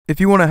If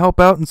you want to help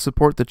out and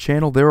support the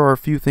channel, there are a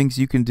few things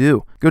you can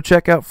do. Go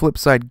check out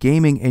Flipside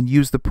Gaming and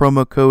use the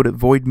promo code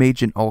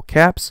VOIDMAGE in all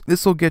caps.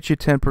 This will get you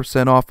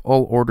 10% off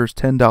all orders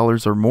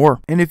 $10 or more.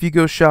 And if you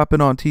go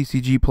shopping on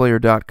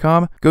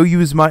tcgplayer.com, go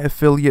use my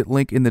affiliate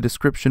link in the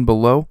description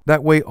below.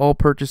 That way all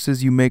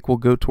purchases you make will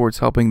go towards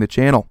helping the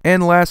channel.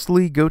 And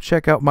lastly, go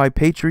check out my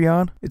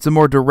Patreon. It's a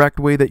more direct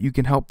way that you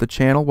can help the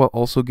channel while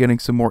also getting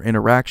some more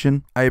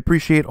interaction. I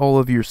appreciate all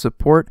of your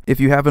support.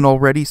 If you haven't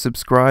already,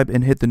 subscribe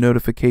and hit the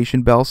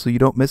notification bell so you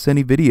don't miss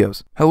any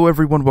videos. Hello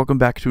everyone, welcome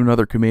back to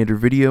another Commander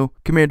video.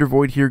 Commander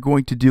Void here,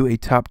 going to do a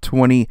top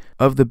 20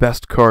 of the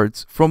best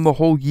cards from the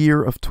whole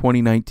year of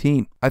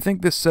 2019. I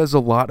think this says a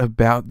lot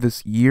about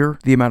this year,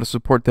 the amount of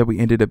support that we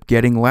ended up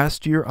getting.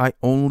 Last year, I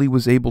only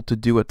was able to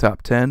do a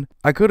top 10.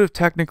 I could have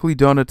technically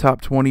done a top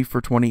 20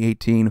 for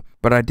 2018,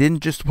 but I didn't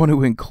just want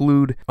to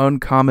include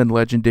uncommon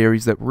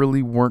legendaries that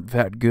really weren't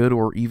that good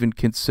or even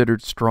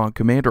considered strong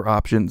commander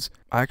options.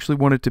 I actually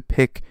wanted to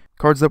pick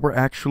cards that were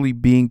actually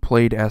being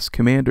played as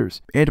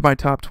commanders, and my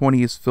top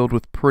 20 is filled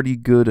with pretty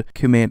good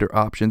commander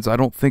options. I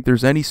don't think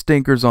there's any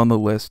stinkers on the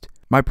list.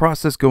 My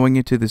process going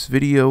into this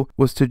video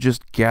was to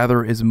just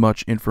gather as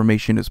much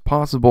information as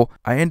possible.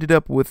 I ended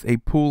up with a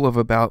pool of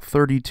about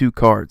 32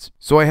 cards,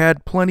 so I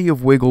had plenty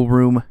of wiggle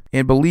room,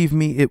 and believe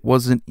me, it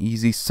wasn't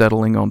easy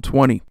settling on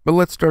 20. But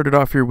let's start it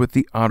off here with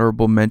the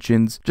honorable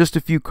mentions. Just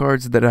a few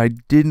cards that I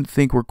didn't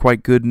think were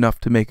quite good enough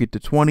to make it to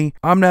 20.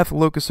 Omnath,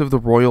 Locus of the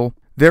Royal.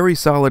 Very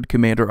solid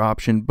commander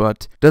option,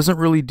 but doesn't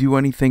really do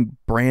anything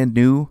brand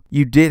new.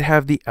 You did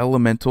have the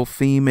elemental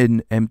theme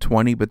in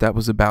M20, but that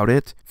was about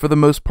it. For the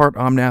most part,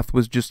 Omnath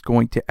was just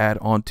going to add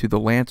on to the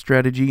land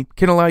strategy.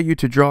 Can allow you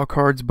to draw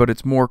cards, but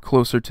it's more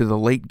closer to the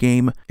late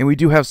game. And we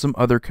do have some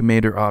other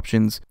commander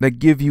options that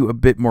give you a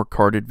bit more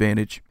card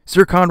advantage.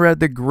 Sir Conrad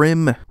the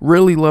Grim,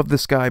 really love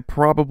this guy,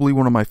 probably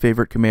one of my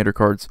favorite commander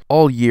cards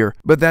all year,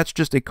 but that's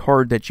just a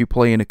card that you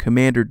play in a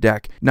commander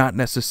deck, not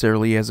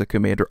necessarily as a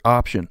commander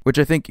option, which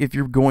I think if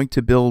you're going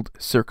to build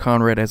Sir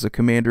Conrad as a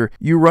commander,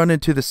 you run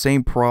into the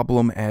same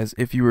problem as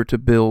if you were to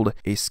build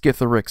a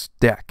Skithiryx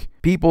deck.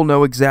 People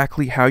know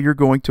exactly how you're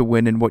going to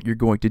win and what you're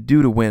going to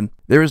do to win.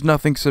 There is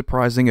nothing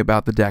surprising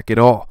about the deck at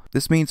all.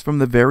 This means from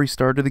the very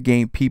start of the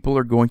game, people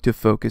are going to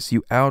focus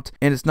you out,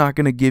 and it's not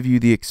going to give you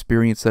the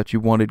experience that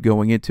you wanted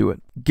going into it.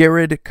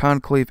 Garrod,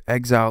 Conclave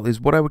Exile is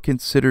what I would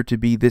consider to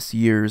be this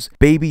year's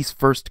baby's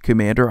first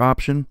commander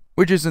option.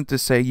 Which isn't to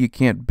say you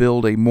can't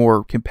build a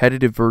more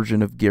competitive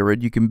version of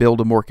Garrod. You can build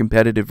a more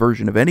competitive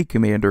version of any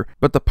commander,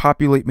 but the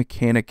populate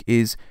mechanic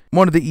is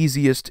one of the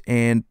easiest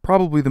and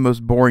probably the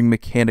most boring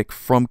mechanic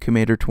from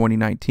Commander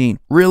 2019.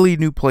 Really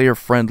new player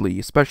friendly,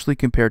 especially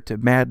compared to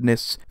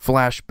Madness,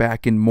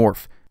 Flashback, and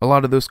Morph. A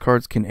lot of those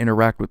cards can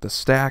interact with the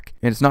stack,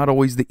 and it's not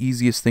always the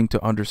easiest thing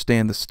to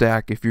understand the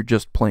stack if you're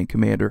just playing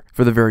Commander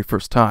for the very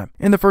first time.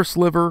 In the first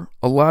sliver,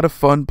 a lot of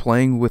fun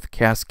playing with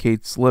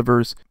Cascade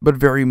slivers, but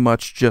very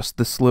much just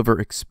the sliver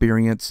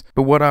experience.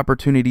 But what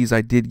opportunities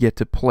I did get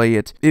to play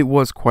it, it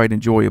was quite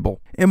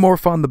enjoyable. And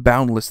Morph on the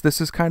Boundless,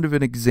 this is kind of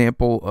an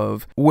example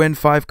of when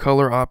 5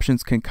 color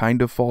options can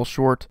kind of fall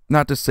short.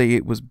 Not to say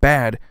it was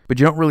bad, but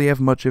you don't really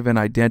have much of an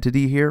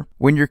identity here.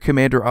 When your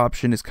commander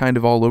option is kind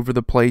of all over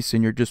the place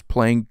and you're just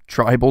playing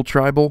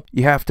tribal,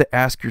 you have to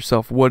ask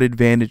yourself what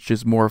advantage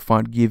does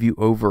Morphon give you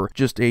over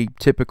just a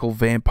typical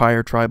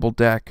vampire tribal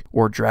deck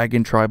or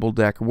dragon tribal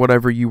deck or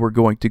whatever you were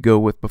going to go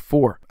with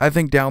before. I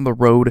think down the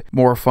road,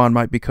 Morphon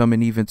might become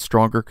an even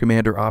stronger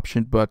commander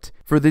option, but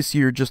for this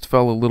year just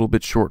fell a little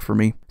bit short for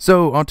me.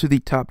 So onto the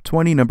top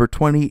 20. Number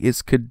 20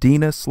 is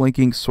Kadena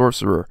Slinking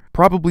Sorcerer.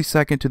 Probably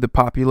second to the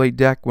Populate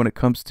deck when it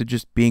comes to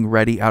just being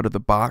ready out of the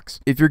box.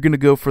 If you're going to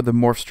go for the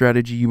Morph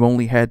strategy, you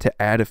only had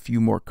to add a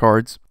few more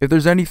cards. If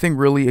there's anything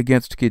really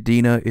against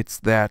Kadena, it's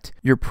that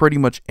you're pretty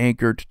much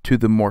anchored to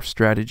the Morph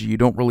strategy. You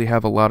don't really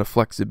have a lot of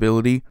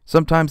flexibility.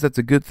 Sometimes that's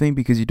a good thing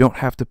because you don't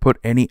have to put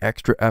any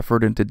extra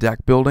effort into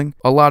deck building.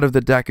 A lot of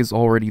the deck is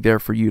already there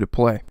for you to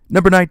play.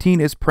 Number 19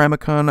 is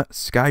Pramicon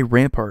Sky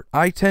Rampart.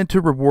 I tend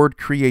to reward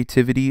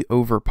creativity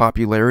over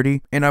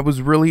popularity, and I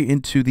was really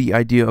into the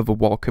idea of a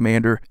wall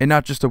commander, and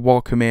not just a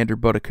wall commander,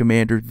 but a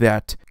commander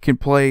that can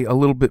play a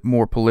little bit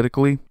more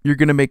politically. You're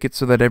going to make it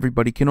so that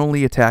everybody can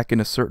only attack in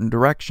a certain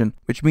direction,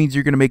 which means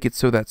you're going to make it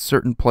so that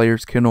certain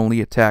players can only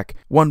attack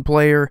one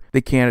player,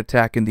 they can't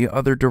attack in the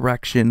other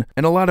direction,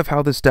 and a lot of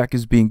how this deck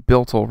is being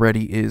built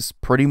already is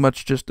pretty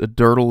much just a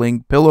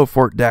dirtling pillow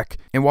fort deck,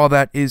 and while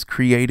that is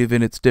creative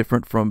and it's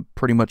different from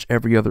pretty much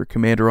every other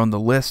commander on the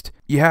list,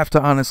 you have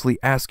to honestly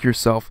ask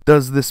yourself,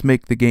 does this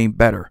make the game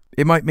better?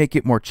 It might make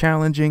it more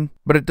challenging,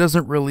 but it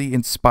doesn't really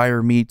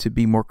inspire me to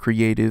be more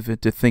creative and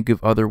to think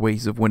of other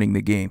ways of winning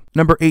the game.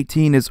 Number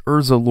 18 is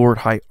Urza Lord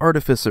High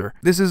Artificer.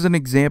 This is an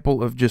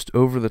example of just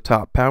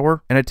over-the-top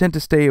power, and I tend to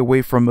stay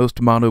away from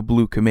most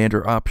mono-blue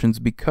commander options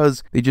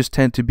because they just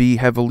tend to be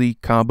heavily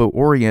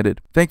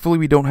combo-oriented. Thankfully,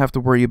 we don't have to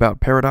worry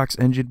about Paradox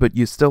Engine, but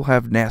you still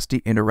have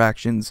nasty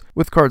interactions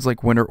with cards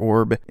like Winter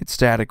Orb and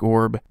Static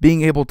Orb.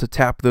 Being able to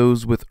tap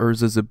those with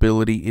Urza's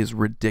ability is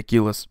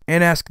ridiculous.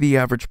 And ask the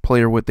average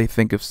player what they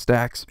think of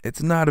stacks.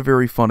 It's not a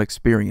very fun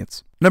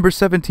experience. Number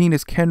 17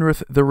 is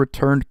Kenrith the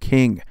Returned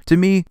King. To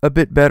me, a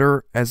bit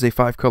better as a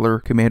 5-color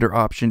commander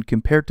option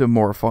compared to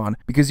Morophon,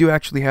 because you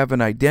actually have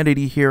an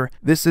identity here.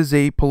 This is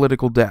a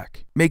political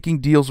deck, making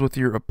deals with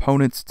your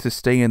opponents to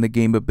stay in the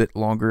game a bit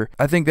longer.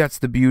 I think that's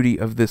the beauty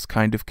of this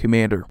kind of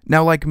commander.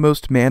 Now, like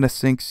most mana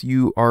sinks,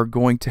 you are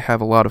going to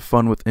have a lot of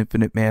fun with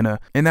infinite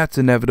mana, and that's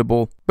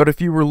inevitable. But if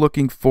you were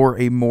looking for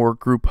a more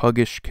group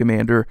huggish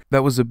commander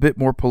that was a bit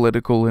more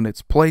political in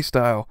its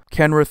playstyle,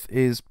 Kenrith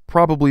is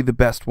probably the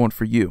best one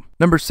for you.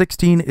 Number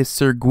 16 is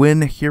Sir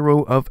Gwyn,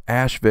 Hero of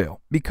Ashvale.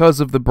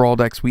 Because of the brawl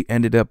decks, we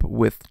ended up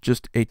with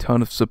just a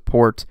ton of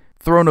support.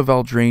 Throne of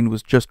Eldraine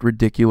was just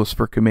ridiculous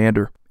for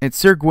commander. And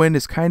Sir Gwyn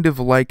is kind of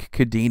like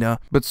Kadena,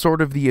 but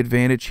sort of the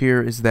advantage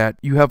here is that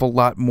you have a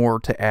lot more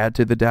to add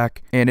to the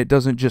deck, and it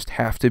doesn't just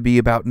have to be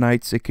about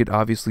knights, it could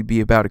obviously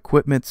be about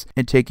equipments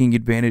and taking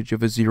advantage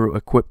of a 0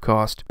 equip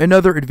cost.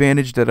 Another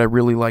advantage that I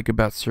really like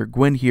about Sir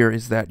Gwyn here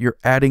is that you're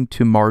adding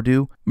to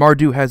Mardu.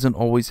 Mardu hasn't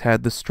always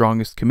had the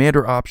strongest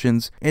commander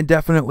options, and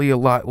definitely a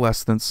lot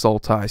less than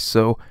Sultai,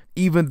 so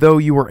even though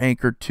you are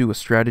anchored to a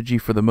strategy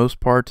for the most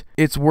part,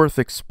 it's worth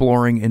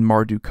exploring in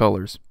Mardu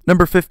colors.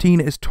 Number 15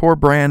 is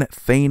Torbran,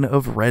 Thane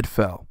of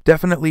Redfell.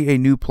 Definitely a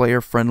new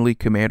player-friendly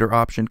commander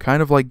option,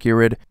 kind of like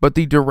Girid, but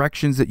the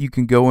directions that you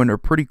can go in are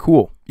pretty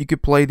cool. You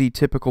could play the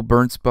typical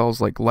burn spells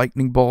like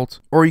Lightning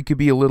Bolt, or you could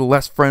be a little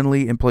less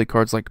friendly and play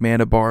cards like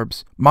Mana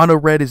Barbs. Mono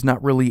Red is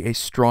not really a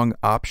strong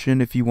option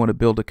if you want to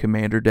build a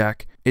commander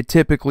deck. It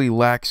typically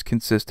lacks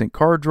consistent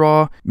card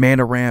draw,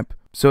 mana ramp,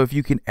 so if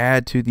you can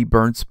add to the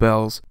burn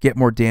spells, get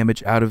more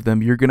damage out of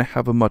them, you're going to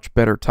have a much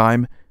better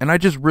time. And I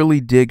just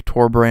really dig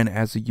Torbran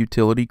as a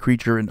utility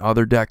creature in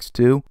other decks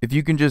too. If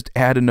you can just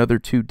add another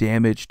 2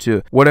 damage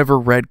to whatever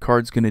red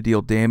card's going to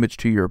deal damage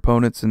to your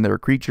opponents and their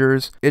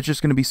creatures, it's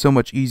just going to be so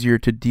much easier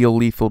to deal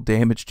lethal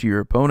damage to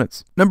your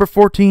opponents. Number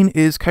 14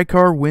 is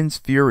Kaikar Wind's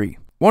Fury.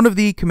 One of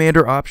the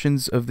commander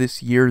options of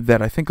this year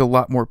that I think a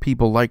lot more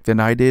people like than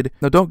I did.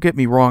 Now don't get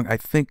me wrong, I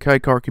think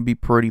Kaikar can be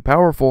pretty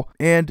powerful,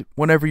 and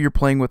whenever you're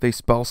playing with a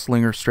spell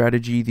slinger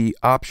strategy, the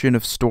option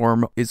of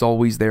Storm is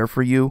always there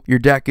for you. Your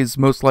deck is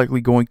most likely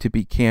going to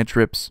be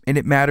cantrips, and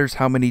it matters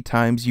how many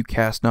times you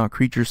cast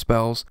non-creature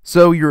spells,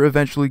 so you're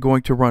eventually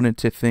going to run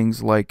into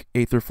things like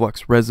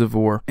Aetherflux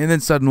Reservoir, and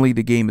then suddenly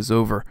the game is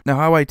over. Now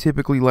how I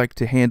typically like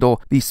to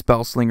handle the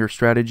spell slinger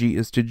strategy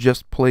is to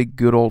just play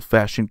good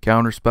old-fashioned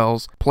counter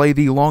spells, play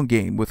the long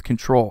game with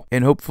control,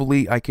 and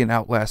hopefully I can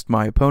outlast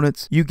my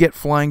opponents. You get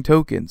flying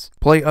tokens.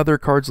 Play other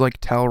cards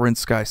like Talaran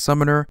Sky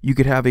Summoner. You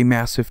could have a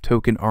massive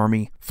token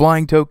army.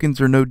 Flying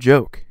tokens are no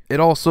joke. It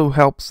also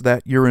helps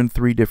that you're in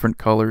 3 different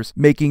colors,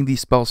 making the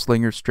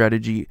Spellslinger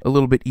strategy a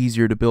little bit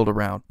easier to build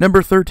around.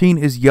 Number 13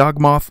 is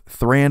Yawgmoth,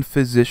 Thran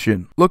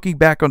Physician. Looking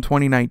back on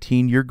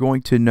 2019, you're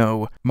going to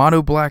know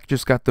Mono Black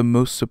just got the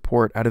most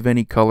support out of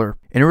any color,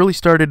 and it really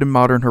started in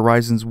Modern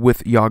Horizons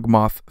with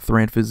Yawgmoth,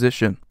 Thran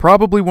Physician.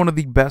 Probably one of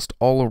the best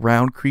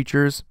all-around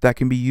creatures that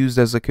can be used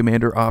as a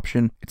commander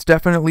option. It's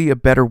definitely a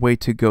better way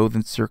to go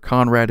than Sir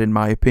Conrad in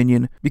my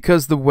opinion,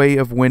 because the way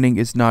of winning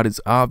is not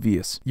as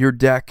obvious. Your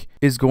deck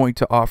is going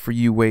to offer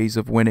you ways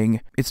of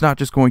winning. It's not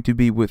just going to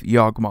be with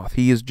Yawgmoth.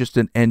 He is just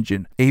an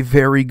engine, a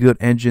very good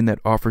engine that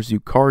offers you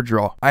card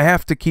draw. I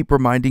have to keep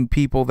reminding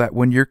people that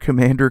when your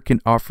commander can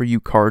offer you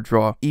card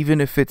draw,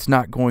 even if it's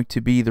not going to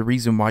be the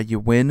reason why you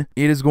win,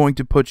 it is going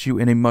to put you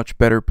in a much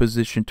better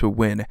position to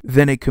win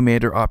than a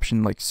commander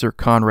option like Sir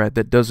Conrad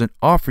that doesn't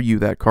offer you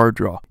that card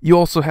draw. You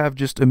also have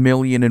just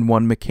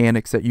 1,000,001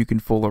 mechanics that you can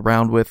fool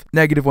around with.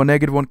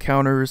 -1/-1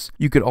 counters.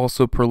 You could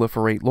also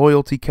proliferate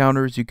loyalty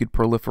counters. You could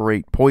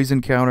proliferate poison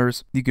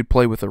counters. You could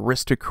play with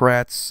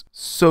aristocrats.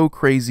 So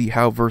crazy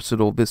how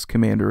versatile this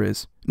commander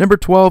is. Number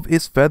 12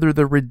 is Feather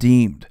the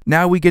Redeemed.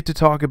 Now we get to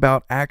talk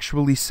about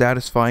actually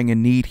satisfying a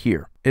need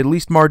here. At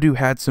least Mardu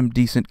had some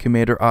decent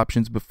commander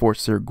options before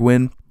Sir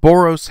Gwyn.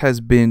 Boros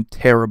has been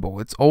terrible.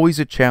 It's always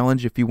a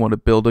challenge if you want to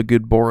build a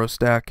good Boros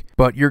deck,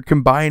 but you're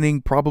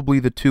combining probably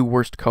the 2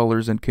 worst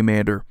colors in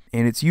Commander,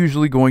 and it's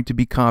usually going to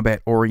be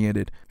combat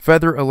oriented.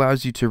 Feather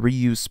allows you to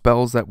reuse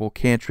spells that will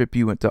cantrip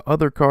you into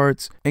other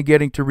cards, and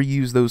getting to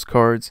reuse those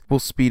cards will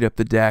speed up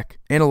the deck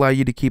and allow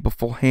you to keep a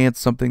full hand,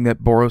 something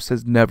that Boros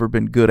has never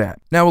been good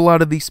at. Now a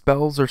lot of these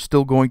spells are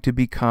still going to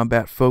be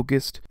combat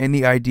focused, and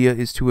the idea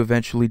is to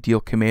eventually deal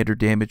commander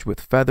damage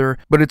with Feather,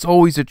 but it's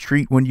always a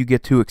treat when you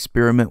get to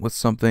experiment with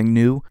something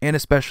new, and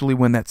especially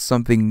when that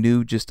something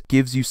new just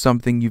gives you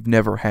something you've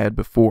never had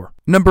before.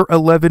 Number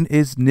 11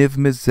 is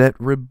Niv-Mizzet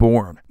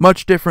Reborn.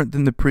 Much different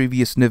than the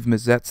previous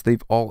Niv-Mizzets,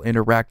 they've all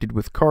interacted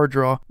with card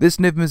draw. This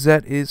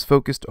Niv-Mizzet is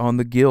focused on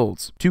the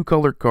guilds. 2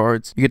 colored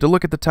cards. You get to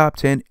look at the top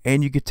 10,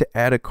 and you get to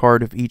add a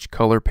card of each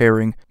color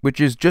pairing,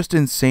 which is just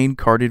insane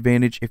card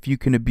advantage. If you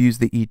can abuse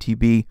the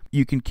ETB,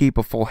 you can keep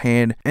a full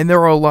hand, and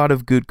there are a lot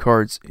of good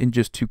cards in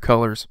just 2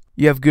 colors.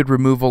 You have good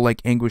removal like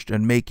Anguished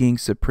Unmaking,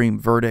 Supreme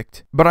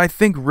Verdict. But I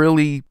think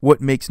really what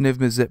makes Niv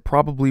Mizzet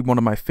probably one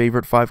of my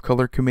favorite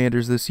 5-color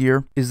commanders this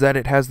year is that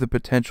it has the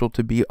potential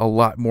to be a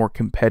lot more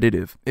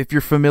competitive. If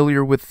you're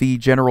familiar with the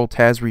General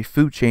Tazri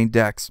food chain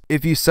decks,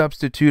 if you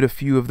substitute a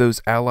few of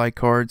those ally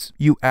cards,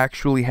 you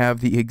actually have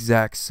the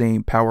exact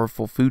same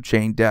powerful food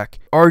chain deck.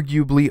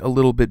 Arguably a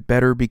little bit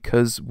better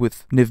because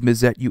with Niv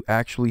Mizzet you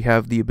actually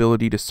have the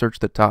ability to search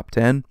the top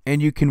 10,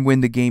 and you can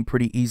win the game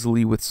pretty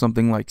easily with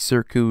something like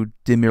Sirku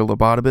Dimir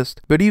Lobotomist.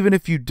 But even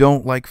if you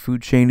don't like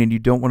food chain and you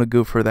don't want to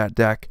go for that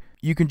deck,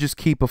 you can just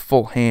keep a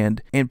full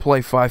hand and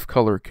play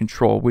 5-color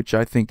control, which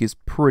I think is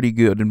pretty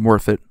good and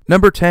worth it.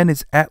 Number 10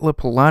 is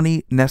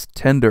Atlapalani Nest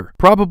Tender.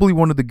 Probably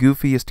one of the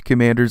goofiest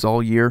commanders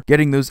all year.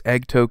 Getting those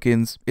egg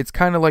tokens, it's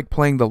kind of like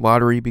playing the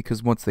lottery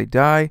because once they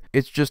die,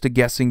 it's just a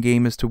guessing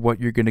game as to what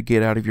you're going to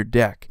get out of your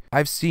deck.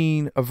 I've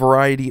seen a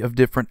variety of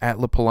different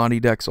Atlapalani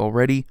decks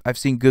already. I've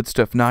seen Good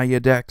Stuff Naya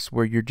decks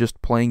where you're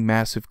just playing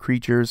massive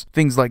creatures,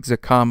 things like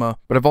Zakama,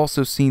 but I've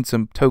also seen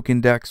some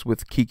token decks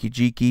with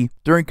Kikijiki.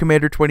 During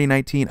Commander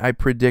 2019, I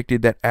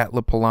predicted that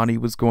Atlapalani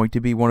was going to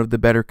be one of the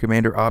better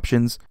commander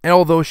options, and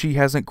although she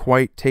hasn't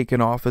quite taken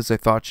off as I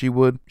thought she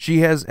would, she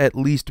has at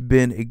least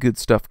been a good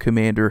stuff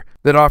commander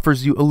that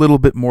offers you a little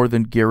bit more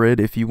than Garrod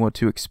if you want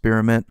to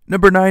experiment.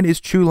 Number 9 is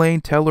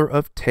Chulane, Teller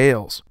of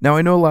Tales. Now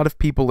I know a lot of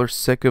people are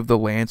sick of the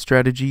land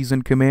strategies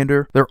in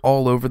Commander. They're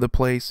all over the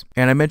place,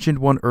 and I mentioned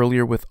one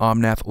earlier with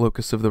Omnath,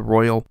 Locus of the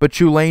Royal, but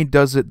Chulane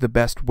does it the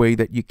best way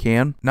that you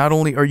can. Not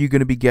only are you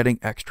going to be getting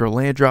extra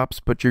land drops,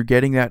 but you're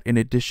getting that in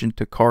addition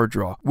to card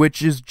draw,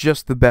 which is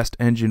just the best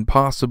engine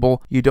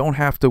possible. You don't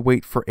have to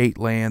wait for 8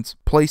 lands.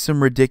 Play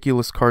some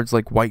ridiculous cards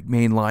like White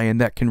Mane Lion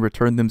that can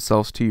return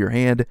themselves to your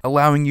hand,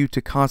 allowing you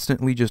to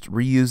constantly just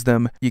reuse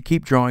them. You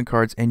keep drawing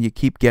cards and you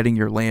keep getting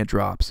your land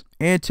drops.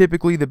 And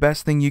typically the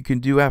best thing you can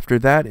do after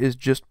that is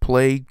just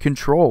play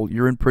control.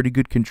 You're in pretty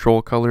good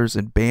control colors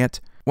and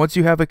Bant. Once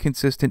you have a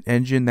consistent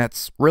engine,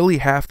 that's really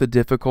half the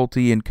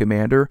difficulty in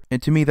Commander,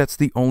 and to me that's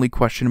the only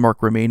question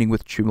mark remaining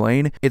with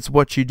Chulane. It's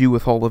what you do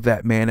with all of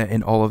that mana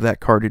and all of that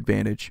card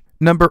advantage.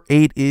 Number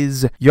 8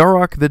 is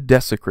Yarok the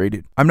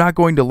Desecrated. I'm not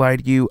going to lie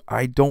to you,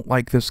 I don't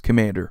like this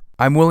commander.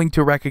 I'm willing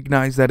to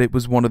recognize that it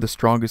was one of the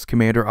strongest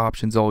commander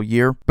options all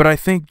year, but I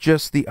think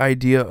just the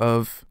idea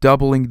of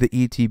doubling the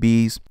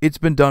ETBs, it's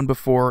been done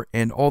before,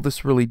 and all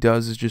this really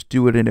does is just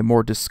do it in a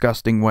more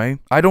disgusting way.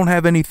 I don't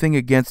have anything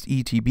against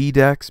ETB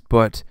decks,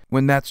 but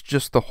when that's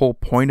just the whole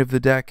point of the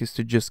deck is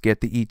to just get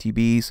the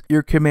ETBs,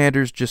 your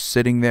commander's just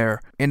sitting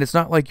there, and it's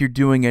not like you're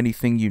doing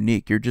anything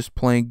unique. You're just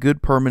playing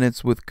good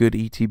permanents with good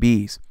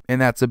ETBs. And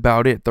that's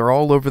about it. They're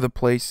all over the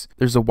place.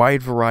 There's a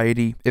wide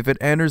variety. If it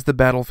enters the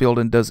battlefield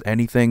and does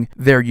anything,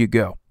 there you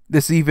go.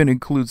 This even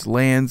includes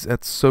lands.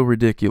 That's so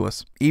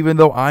ridiculous. Even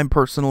though I'm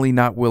personally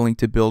not willing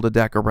to build a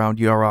deck around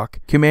Yarok,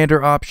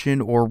 Commander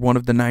option or one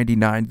of the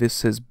 99,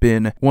 this has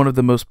been one of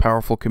the most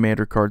powerful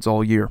Commander cards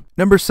all year.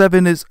 Number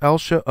 7 is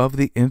Elsha of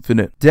the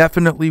Infinite.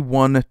 Definitely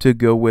one to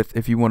go with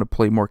if you want to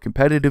play more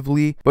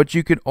competitively, but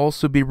you can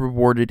also be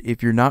rewarded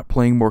if you're not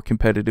playing more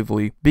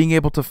competitively. Being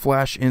able to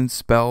flash in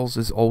spells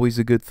is always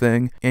a good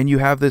thing, and you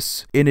have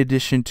this in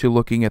addition to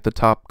looking at the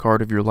top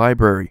card of your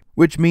library,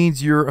 which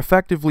means you're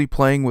effectively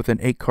playing with an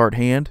 8-card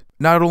hand.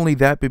 Not only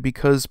that, but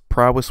because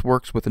prowess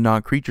works with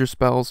non-creature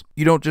spells,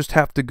 you don't just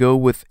have to go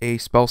with a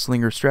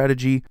spellslinger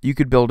strategy, you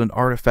could build an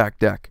artifact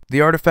deck.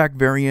 The artifact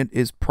variant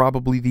is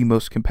probably the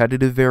most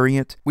competitive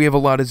variant. We have a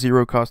lot of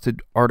zero-costed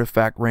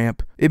artifact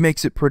ramp. It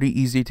makes it pretty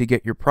easy to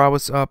get your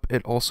prowess up.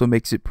 It also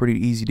makes it pretty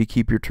easy to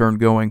keep your turn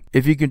going.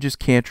 If you can just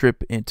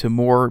cantrip into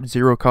more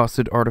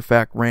zero-costed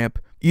artifact ramp,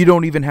 you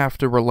don't even have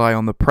to rely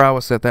on the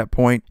prowess at that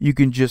point. You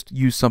can just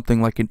use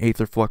something like an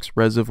Aetherflux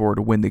Reservoir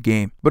to win the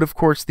game. But of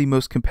course, the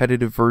most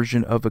competitive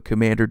version of a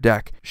commander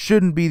deck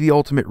shouldn't be the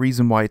ultimate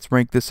reason why it's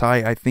ranked this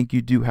high. I think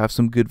you do have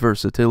some good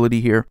versatility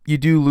here. You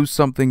do lose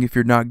something if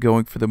you're not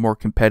going for the more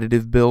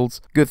competitive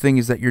builds. Good thing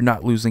is that you're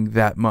not losing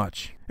that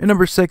much. And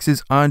number 6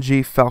 is Anje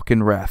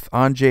Falconwrath.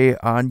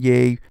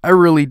 Anje, I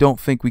really don't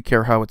think we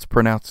care how it's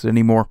pronounced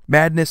anymore.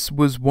 Madness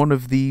was one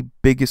of the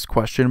biggest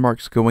question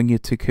marks going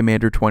into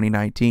Commander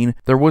 2019.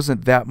 There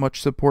wasn't that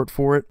much support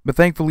for it, but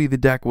thankfully the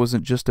deck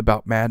wasn't just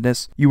about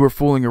Madness. You were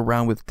fooling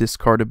around with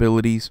discard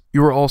abilities.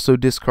 You were also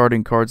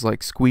discarding cards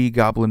like Squee,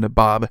 Goblin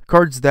Nabob,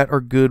 cards that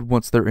are good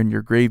once they're in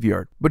your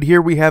graveyard. But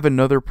here we have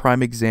another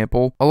prime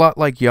example. A lot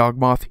like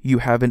Yawgmoth, you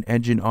have an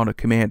engine on a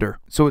commander.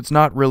 So it's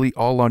not really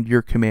all on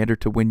your commander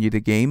to win you the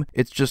game.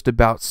 It's just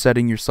about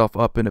setting yourself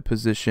up in a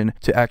position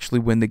to actually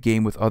win the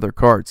game with other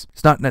cards.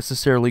 It's not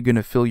necessarily going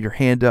to fill your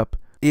hand up.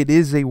 It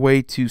is a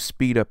way to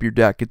speed up your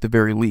deck at the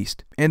very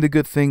least. And the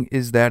good thing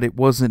is that it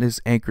wasn't as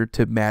anchored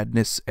to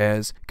Madness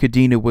as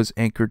Kadena was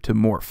anchored to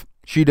Morph.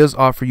 She does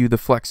offer you the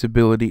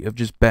flexibility of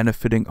just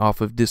benefiting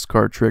off of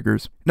discard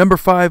triggers. Number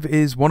 5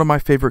 is one of my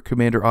favorite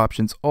commander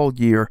options all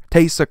year,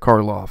 Teysa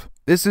Karlov.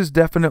 This is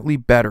definitely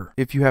better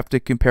if you have to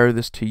compare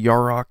this to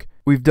Yarok.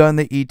 We've done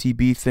the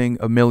ETB thing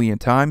a million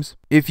times.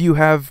 If you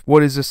have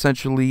what is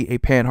essentially a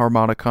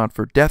panharmonicon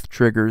for death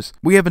triggers,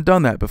 we haven't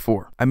done that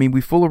before. I mean,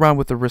 we fool around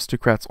with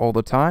aristocrats all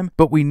the time,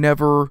 but we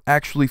never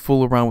actually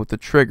fool around with the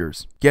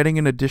triggers. Getting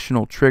an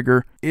additional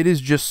trigger, it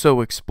is just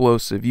so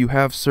explosive. You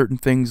have certain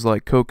things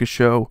like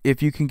Kokosho.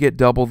 If you can get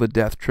double the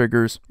death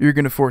triggers, you're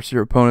going to force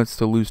your opponents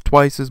to lose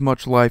twice as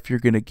much life, you're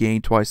going to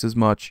gain twice as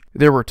much.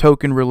 There were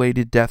token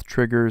related death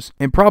triggers,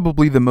 and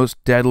probably the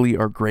most deadly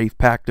are Grave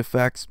Pact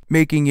effects,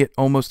 making it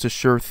almost a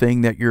sure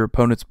thing that your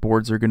opponent's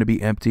boards are going to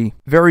be empty.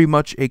 Very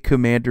much a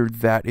commander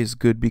that is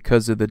good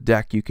because of the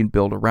deck you can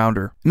build around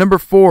her. Number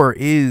 4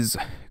 is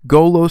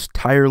Golos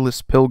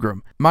Tireless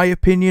Pilgrim. My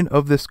opinion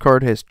of this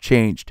card has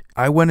changed.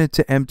 I went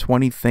into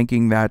M20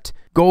 thinking that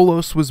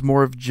Golos was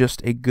more of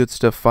just a good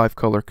stuff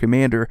 5-color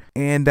commander,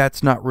 and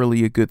that's not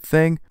really a good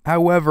thing.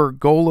 However,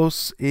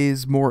 Golos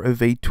is more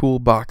of a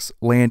toolbox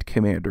land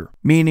commander,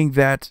 meaning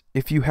that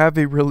if you have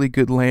a really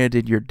good land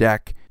in your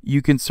deck, you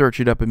can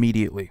search it up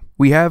immediately.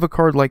 We have a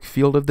card like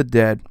Field of the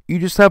Dead. You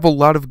just have a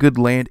lot of good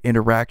land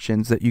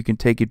interactions that you can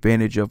take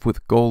advantage of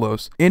with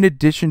Golos, in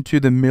addition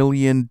to the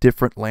million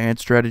different land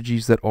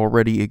strategies that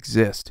already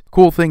exist.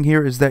 Cool thing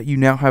here is that you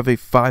now have a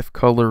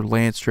 5-color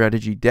land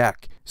strategy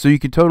deck. So you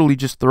can totally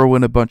just throw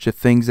in a bunch of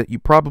things that you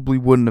probably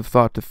wouldn't have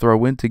thought to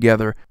throw in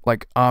together,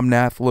 like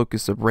Omnath,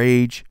 Locus of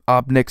Rage,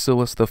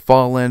 Obnixilis the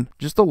Fallen,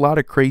 just a lot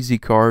of crazy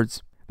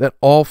cards that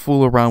all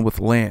fool around with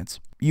lands.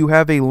 You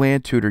have a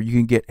land tutor, you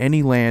can get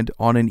any land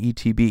on an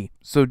ETB.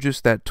 So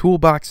just that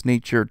toolbox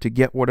nature to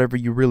get whatever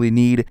you really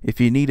need.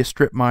 If you need a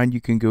strip mine, you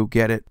can go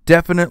get it.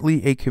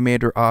 Definitely a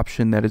commander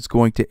option that is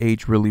going to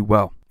age really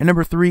well. And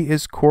number 3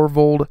 is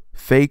Korvold,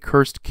 Fey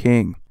Cursed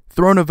King.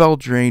 Throne of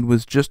Eldraine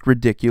was just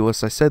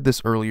ridiculous, I said this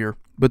earlier,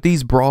 but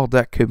these Brawl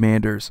deck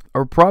commanders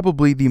are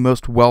probably the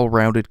most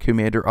well-rounded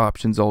commander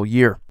options all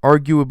year,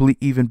 arguably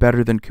even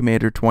better than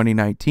Commander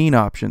 2019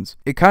 options.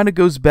 It kind of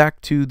goes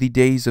back to the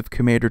days of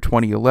Commander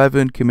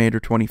 2011,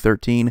 Commander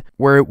 2013,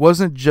 where it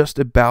wasn't just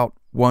about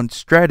one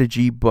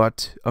strategy,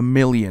 but a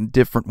million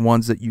different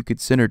ones that you could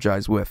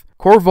synergize with.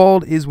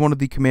 Korvold is one of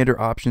the commander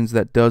options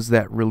that does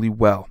that really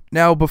well.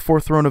 Now,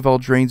 before Throne of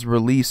Eldraine's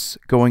release,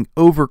 going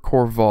over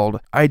Korvold,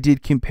 I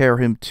did compare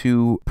him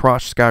to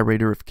Prosh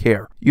Skyraider of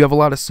Care. You have a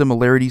lot of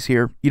similarities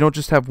here. You don't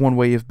just have one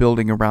way of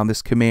building around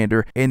this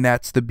commander, and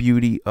that's the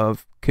beauty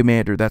of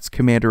Commander. That's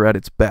Commander at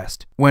its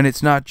best. When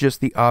it's not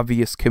just the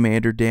obvious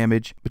commander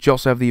damage, but you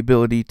also have the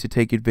ability to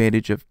take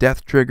advantage of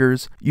death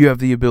triggers, you have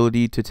the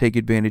ability to take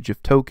advantage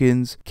of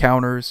tokens,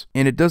 counters,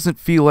 and it doesn't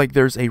feel like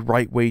there's a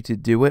right way to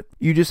do it.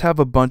 You just have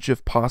a bunch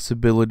of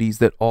possibilities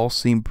that all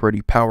seem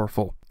pretty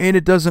powerful. And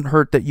it doesn't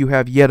hurt that you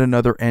have yet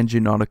another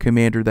engine on a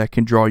commander that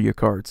can draw you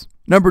cards.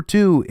 Number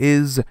 2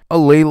 is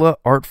Alayla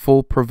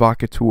Artful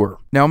Provocateur.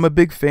 Now, I'm a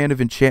big fan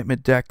of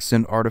enchantment decks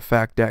and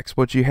artifact decks.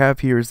 What you have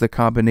here is the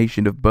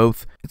combination of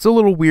both. It's a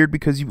little weird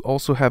because you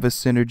also have a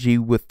synergy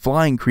with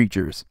flying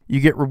creatures. You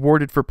get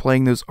rewarded for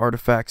playing those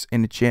artifacts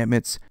and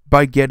enchantments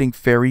by getting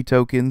fairy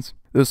tokens.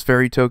 Those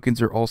fairy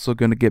tokens are also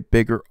going to get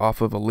bigger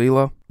off of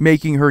Alayla,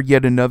 making her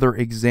yet another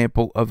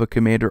example of a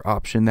commander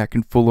option that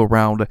can fool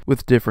around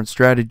with different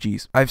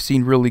strategies. I've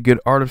seen really good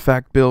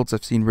artifact builds,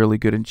 I've seen really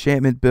good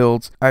enchantment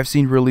builds, I've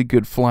seen really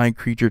good flying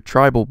creature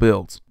tribal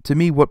builds. To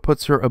me, what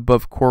puts her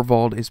above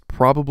Korvold is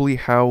probably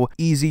how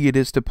easy it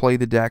is to play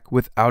the deck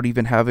without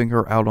even having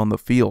her out on the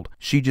field.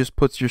 She just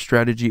puts your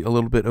strategy a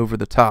little bit over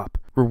the top,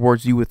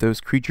 rewards you with those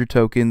creature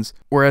tokens,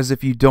 whereas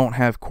if you don't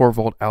have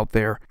Korvold out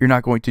there, you're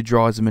not going to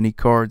draw as many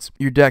cards.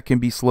 Your deck can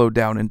be slowed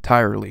down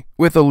entirely.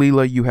 With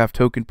Alayla, you have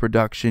token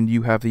production,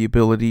 you have the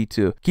ability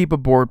to keep a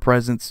board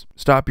presence,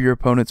 stop your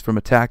opponents from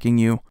attacking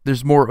you.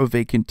 There's more of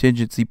a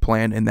contingency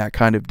plan in that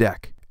kind of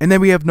deck. And then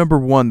we have number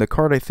 1, the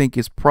card I think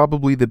is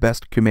probably the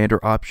best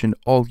commander option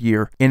all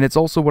year, and it's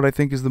also what I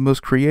think is the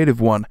most creative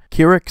one,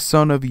 Kirik,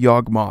 Son of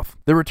Yawgmoth.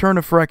 The return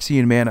of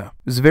Phyrexian mana.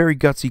 It was a very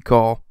gutsy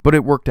call, but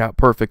it worked out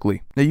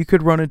perfectly. Now you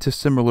could run into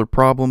similar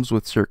problems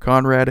with Sir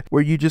Conrad,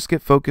 where you just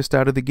get focused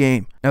out of the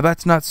game. Now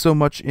that's not so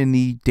much in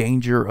the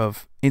danger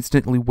of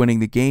instantly winning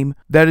the game,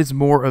 that is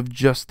more of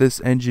just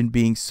this engine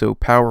being so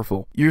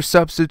powerful. You're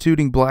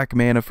substituting black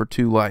mana for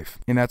 2 life,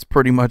 and that's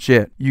pretty much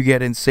it. You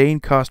get insane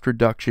cost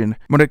reduction.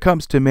 When it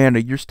comes to mana,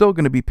 you're still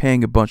going to be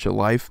paying a bunch of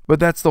life, but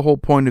that's the whole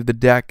point of the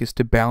deck, is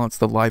to balance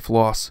the life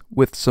loss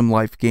with some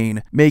life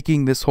gain,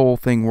 making this whole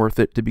thing worth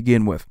it to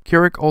begin with.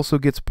 Kirik also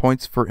gets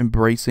points for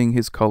embracing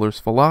his color's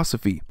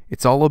philosophy.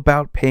 It's all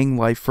about paying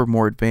life for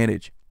more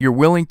advantage. You're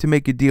willing to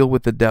make a deal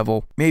with the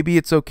devil. Maybe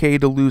it's okay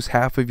to lose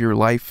half of your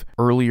life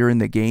earlier in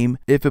the game.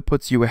 If it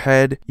puts you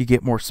ahead, you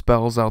get more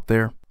spells out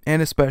there. And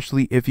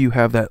especially if you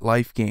have that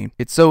life gain.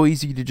 It's so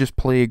easy to just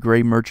play a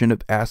Grey Merchant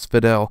of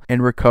Asphodel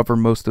and recover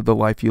most of the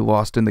life you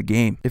lost in the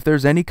game. If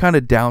there's any kind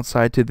of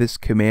downside to this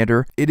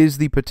commander, it is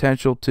the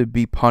potential to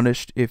be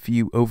punished if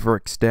you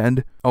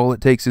overextend. All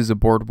it takes is a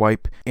board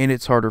wipe, and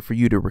it's harder for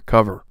you to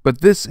recover.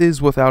 But this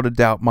is without a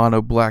doubt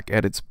mono black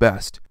at its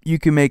best. You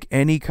can make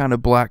any kind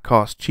of black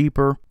cost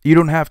cheaper. You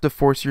don't have to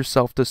force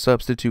yourself to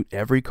substitute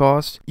every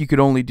cost. You could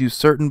only do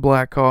certain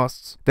black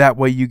costs. That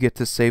way you get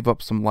to save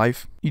up some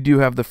life. You do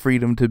have the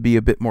freedom to be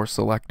a bit more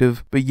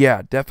selective. But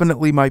yeah,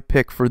 definitely my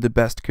pick for the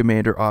best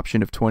commander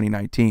option of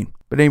 2019.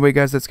 But anyway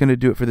guys, that's going to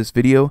do it for this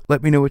video.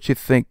 Let me know what you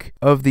think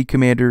of the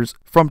commanders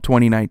from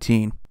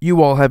 2019.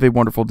 You all have a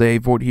wonderful day.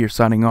 Void here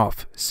signing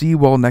off. See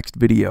you all next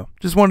video.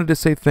 Just wanted to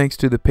say thanks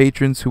to the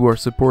patrons who are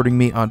supporting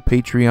me on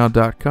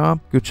patreon.com.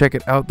 Go check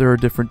it out. There are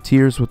different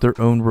tiers with their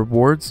own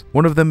rewards.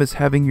 One of them is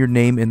having your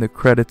name in the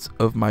credits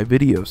of my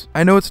videos.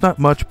 I know it's not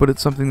much, but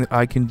it's something that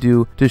I can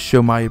do to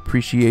show my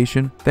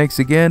appreciation. Thanks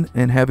again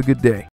and have a good day.